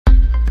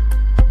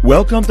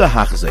Welcome to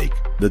Hachzik,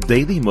 the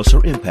Daily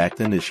Musar Impact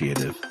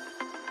Initiative.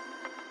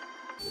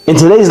 In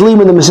today's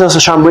Limud, the Mesilas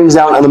Hashem brings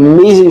down an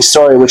amazing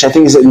story, which I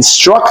think is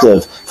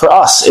instructive for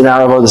us in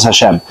our Avodas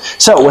Hashem.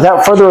 So,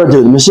 without further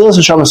ado, the Mesilas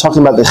Hashem is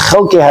talking about the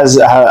Chelke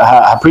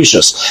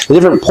HaPrecious, the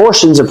different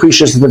portions of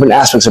Precious, the different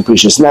aspects of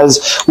Precious. And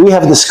as we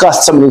have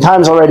discussed so many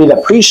times already,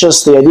 that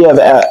Precious, the idea of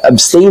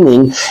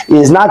abstaining,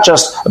 is not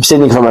just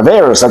abstaining from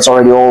Averos, that's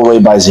already all the way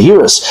by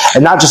Zahirus,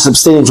 and not just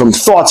abstaining from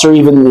thoughts or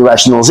even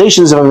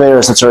rationalizations of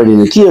Averos, that's already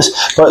Nikios,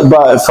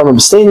 but from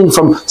abstaining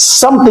from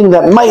something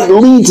that might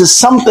lead to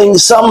something,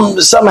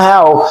 somehow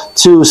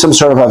to some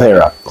sort of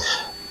Avera.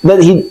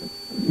 That he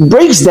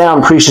breaks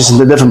down Precious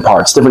into different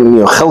parts, different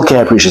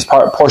Chelke Precious,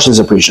 portions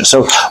of Precious.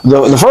 So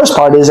the first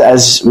part is,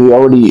 as we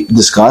already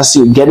discussed,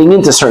 getting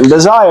into certain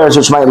desires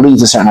which might lead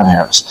to certain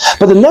Averos.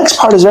 But the next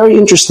part is very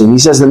interesting. He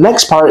says the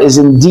next part is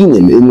in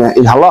Dinim,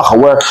 in Halacha,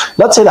 where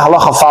let's say the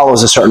Halacha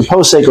follows a certain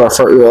posek or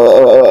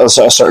a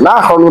certain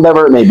Achor,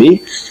 whatever it may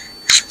be.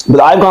 But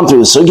I've gone through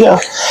the sugya,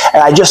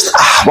 and I just,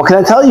 what can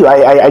I tell you?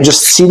 I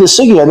just see the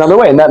sugya another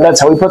way, and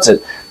that's how he puts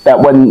it. That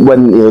when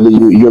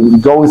you're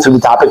going through the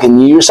topic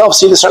and you yourself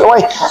see it a certain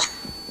way,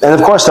 and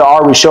of course there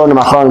are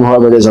Rishonim, Achronim,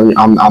 whoever it is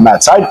on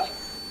that side.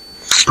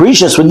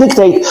 Precious would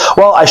dictate,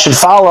 well, I should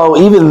follow,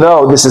 even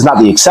though this is not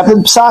the accepted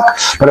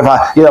psak, but if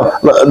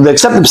the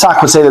accepted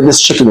psak would say that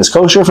this chicken is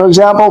kosher, for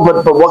example,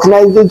 but what can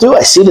I do?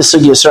 I see the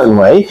sugi a certain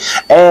way,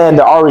 and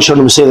the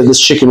Rishonim would say that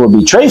this chicken would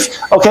be treif.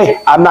 Okay,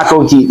 I'm not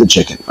going to eat the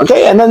chicken.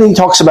 Okay, and then he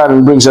talks about it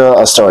and brings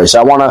a story. So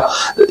I want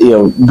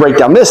to, break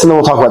down this, and then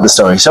we'll talk about the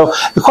story. So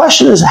the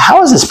question is,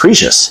 how is this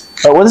precious?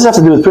 What does it have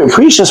to do with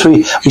Precious?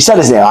 We said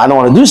is I don't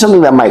want to do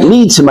something that might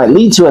lead to an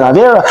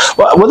Avera.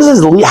 What is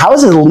this? How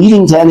is it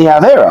leading to any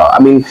Avera? I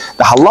mean,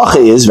 the halacha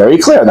is very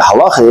clear. The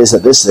halacha is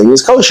that this thing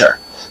is kosher.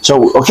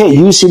 So, okay,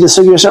 you see the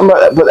sugi or something,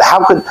 but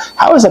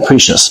how is that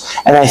Precious?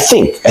 And I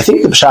think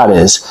the pshat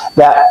is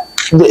that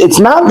it's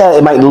not that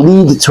it might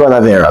lead to an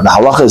Avera. The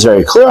halacha is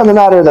very clear on the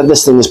matter that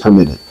this thing is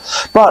permitted.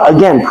 But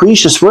again,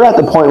 Precious, we're at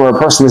the point where a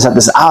person is at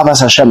this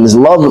Avas Hashem, this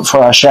love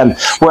for Hashem,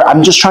 where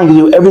I'm just trying to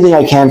do everything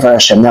I can for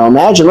Hashem. Now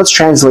imagine, let's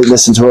translate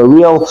this into a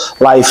real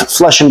life,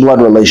 flesh and blood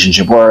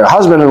relationship, where a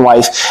husband and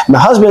wife, and the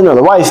husband or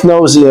the wife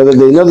knows, that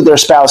they know that their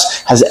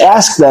spouse has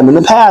asked them in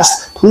the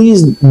past,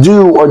 please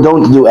do or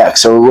don't do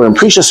X, or we're in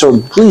Precious, or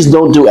please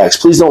don't do X,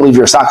 please don't leave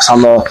your socks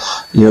on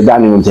the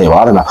dining room table.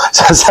 I don't know.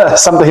 So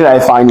something that I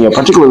find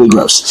particularly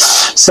gross.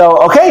 So,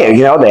 okay,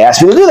 they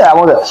asked me to do that. I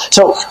want to.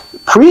 So,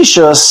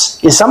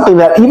 Precious is something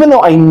that even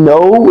though I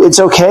know it's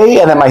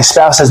okay and that my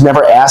spouse has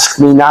never asked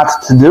me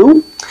not to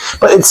do,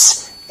 but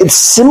it's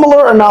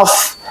similar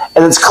enough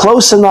and it's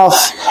close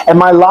enough, and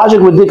my logic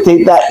would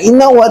dictate that,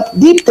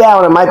 deep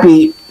down it might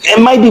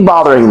be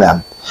bothering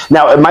them.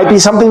 Now, it might be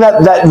something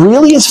that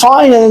really is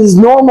fine and is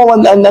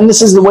normal, and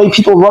this is the way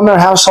people run their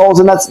households,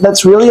 and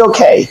that's really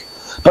okay.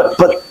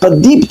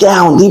 But deep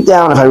down, if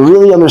I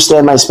really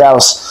understand my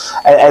spouse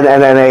and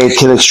I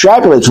can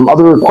extrapolate from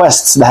other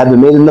requests that have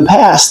been made in the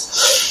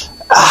past,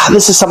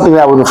 this is something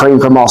that I would refrain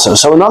from also.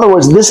 So in other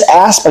words, this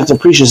aspect of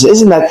Precious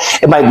isn't that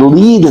it might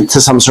lead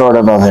to some sort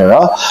of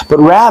Avera, but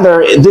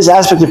rather this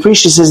aspect of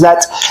Precious is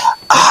that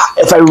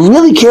if I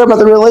really care about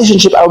the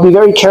relationship, I will be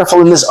very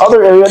careful in this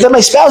other area that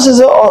my spouse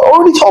has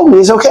already told me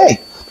is okay.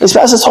 My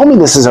spouse has told me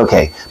this is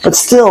okay, but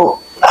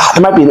still,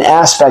 there might be an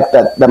aspect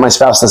that my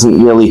spouse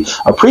doesn't really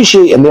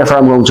appreciate, and therefore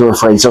I'm going to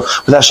refrain. So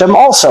with Hashem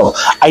also,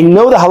 I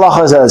know the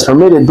halacha is that it's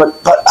permitted, but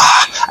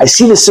I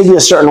see the sugya a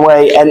certain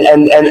way,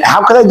 and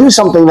how could I do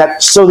something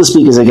that, so to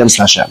speak, is against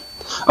Hashem?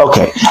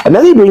 Okay, and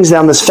then he brings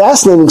down this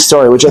fascinating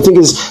story, which I think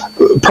is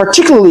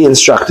particularly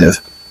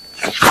instructive.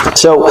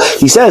 So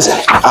he says,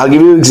 I'll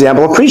give you an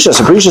example of Precious.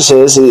 So Precious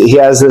is, he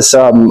has this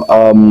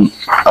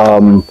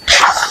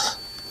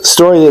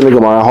story in the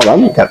Gemara. Hold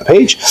on, got the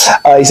page.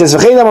 He says,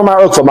 Mar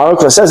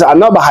Ukva says, I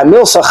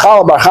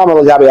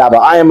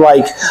am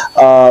like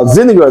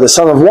vinegar, the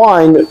son of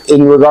wine,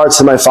 in regards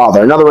to my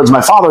father. In other words,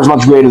 my father is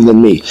much greater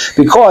than me.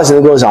 Because, and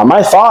it goes on,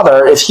 my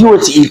father, if he were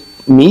to eat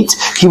meat,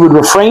 he would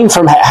refrain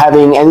from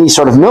having any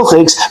sort of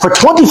milchiks for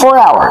 24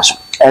 hours.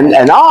 And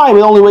I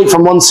will only wait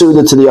from one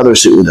Suda to the other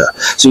Suda.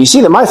 So you see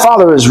that my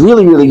father is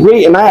really, really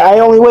great, and I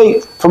only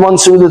wait from one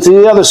Suda to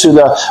the other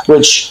Suda,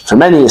 which for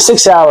many is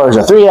 6 hours,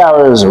 or 3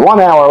 hours, or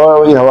 1 hour,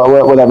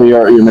 or whatever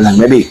your minhag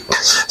may be.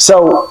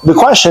 So the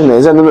question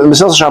is, and the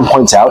Mesilas Hashem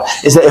points out,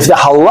 is that if the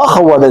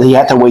halacha were that he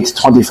had to wait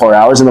 24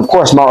 hours, and of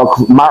course Mar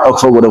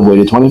Ukva would have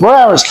waited 24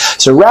 hours,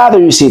 so rather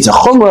you see it's a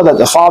chumrah that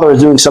the father is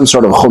doing some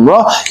sort of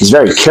chumrah, he's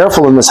very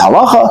careful in this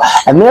halacha,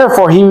 and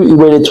therefore he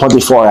waited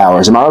 24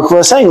 hours. And Mar Ukva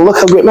is saying, look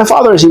how great my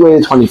father is, he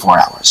waited 24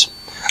 hours.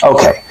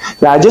 Okay,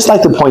 now I'd just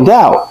like to point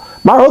out,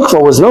 Mar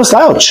Ukva was no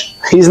slouch.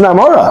 He's an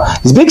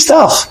Amora. He's big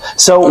stuff.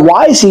 So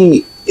why is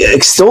he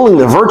extolling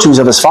the virtues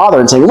of his father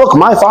and saying, look,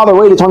 my father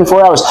waited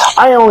 24 hours.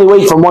 I only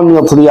wait from one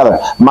meal to the other.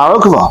 Mar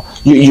Ukva,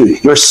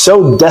 you're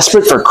so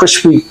desperate for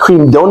Krispy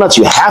Kreme donuts,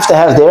 you have to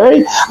have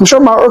dairy? I'm sure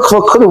Mar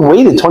Ukva could have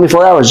waited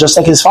 24 hours just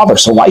like his father.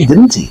 So why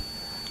didn't he?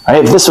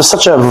 Right? If this was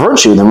such a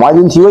virtue, then why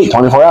didn't he wait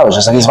 24 hours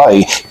just like his father?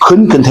 He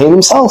couldn't contain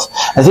himself?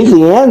 I think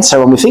the answer,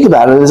 when we think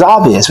about it, is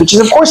obvious, which is,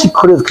 of course, he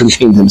could have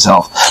contained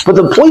himself. But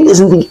the point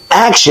isn't the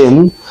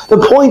action. The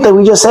point that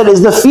we just said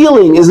is the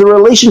feeling, is the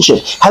relationship.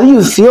 How do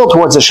you feel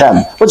towards Hashem?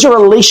 What's your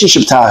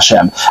relationship to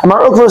Hashem? And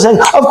Mar Ukva was saying,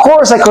 of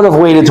course I could have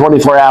waited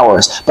 24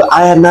 hours, but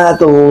I am not at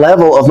the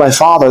level of my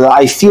father that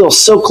I feel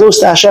so close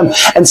to Hashem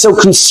and so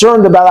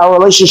concerned about our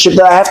relationship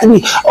that I have to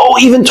be,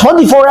 even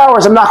 24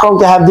 hours I'm not going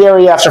to have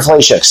dairy after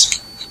Fleishiks.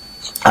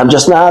 I'm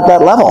just not at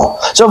that level.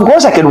 So of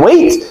course I could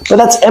wait, but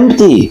that's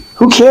empty.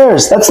 Who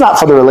cares? That's not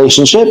for the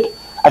relationship.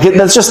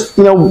 That's just,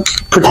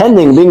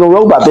 pretending, being a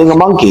robot, being a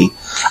monkey.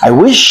 I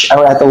wish I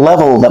were at the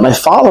level that my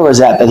father was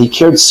at, that he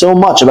cared so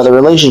much about the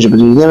relationship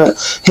between him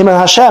and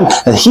Hashem,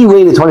 that he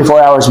waited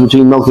 24 hours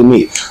between milk and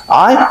meat.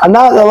 I'm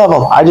not at that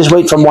level. I just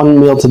wait from one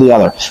meal to the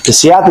other. The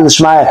Siyata and the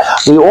Shemaya,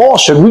 we all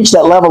should reach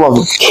that level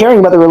of caring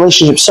about the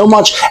relationship so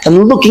much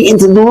and looking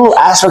into the little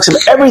aspects of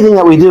everything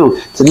that we do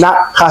to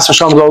not chas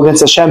v'shalom go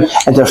against Hashem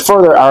and to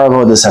further our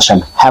avodas Hashem.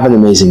 Have an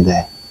amazing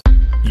day.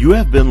 You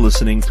have been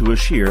listening to a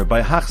shiur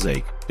by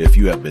Hachzeik. If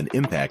you have been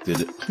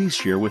impacted, please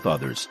share with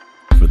others.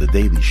 For the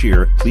daily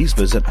shiur, please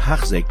visit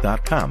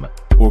Hachzeik.com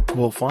or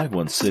call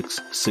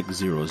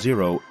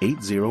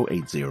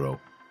 516-600-8080.